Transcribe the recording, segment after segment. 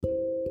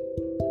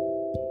Hello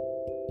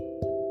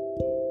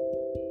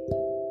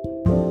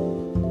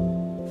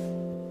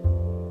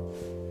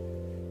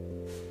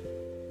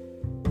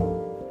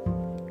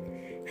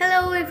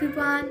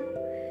everyone!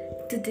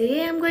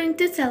 Today I'm going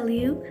to tell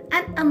you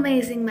an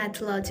amazing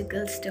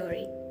mythological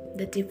story,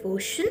 the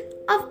devotion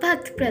of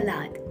Bhakt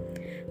Prahlad.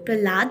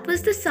 Prahlad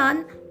was the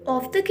son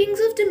of the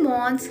kings of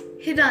demons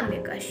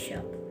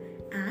Hiranyakashyap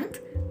and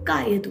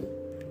Kayadu.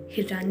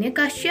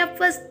 Hiranyakashyap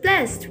was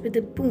blessed with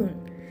a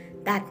boon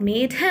that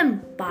made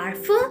him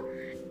powerful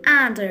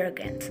and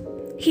arrogant.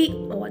 He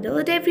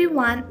ordered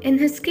everyone in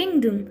his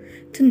kingdom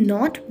to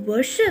not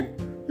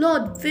worship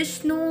Lord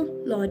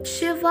Vishnu, Lord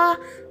Shiva,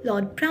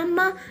 Lord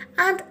Brahma,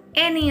 and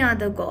any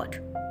other god.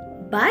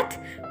 But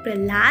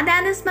Prahlad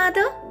and his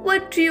mother were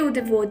true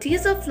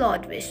devotees of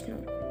Lord Vishnu.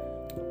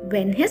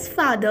 When his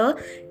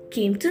father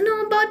came to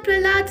know about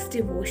Prahlad's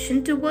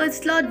devotion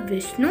towards Lord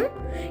Vishnu,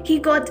 he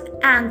got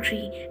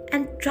angry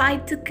and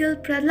tried to kill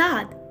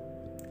Prahlad.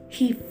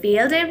 He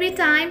failed every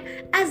time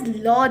as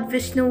Lord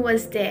Vishnu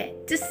was there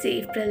to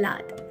save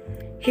Prahlad.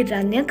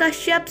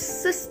 Hiranyakashyap's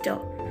sister,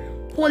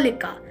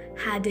 Holika,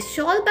 had a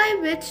shawl by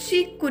which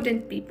she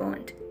couldn't be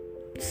burned.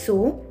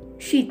 So,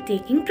 she,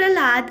 taking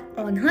Prahlad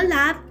on her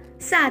lap,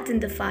 sat in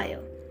the fire.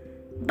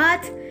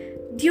 But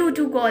due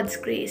to God's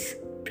grace,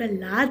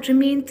 Prahlad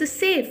remained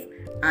safe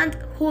and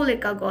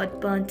Holika got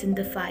burnt in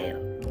the fire.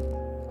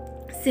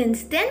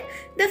 Since then,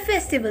 the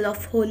festival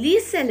of Holi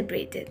is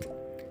celebrated.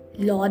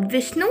 Lord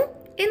Vishnu,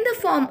 in the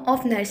form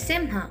of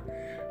Narsimha,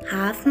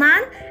 half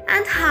man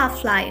and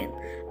half lion,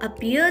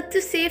 appeared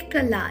to save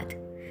Prahlad.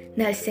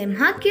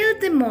 Narsimha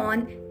killed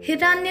demon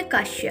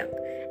Hiranyakashyap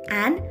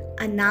and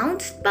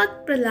announced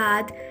Bhakt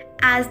Prahlad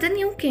as the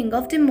new king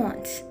of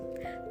demons.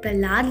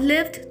 Prahlad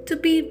lived to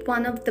be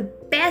one of the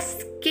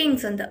best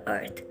kings on the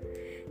earth.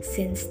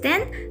 Since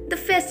then, the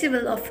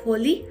festival of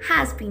Holi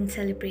has been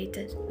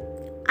celebrated.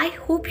 I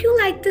hope you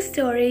liked the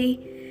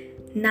story.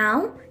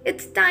 Now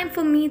it's time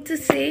for me to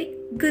say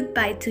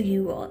goodbye to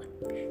you all.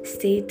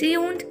 Stay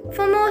tuned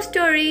for more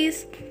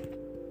stories.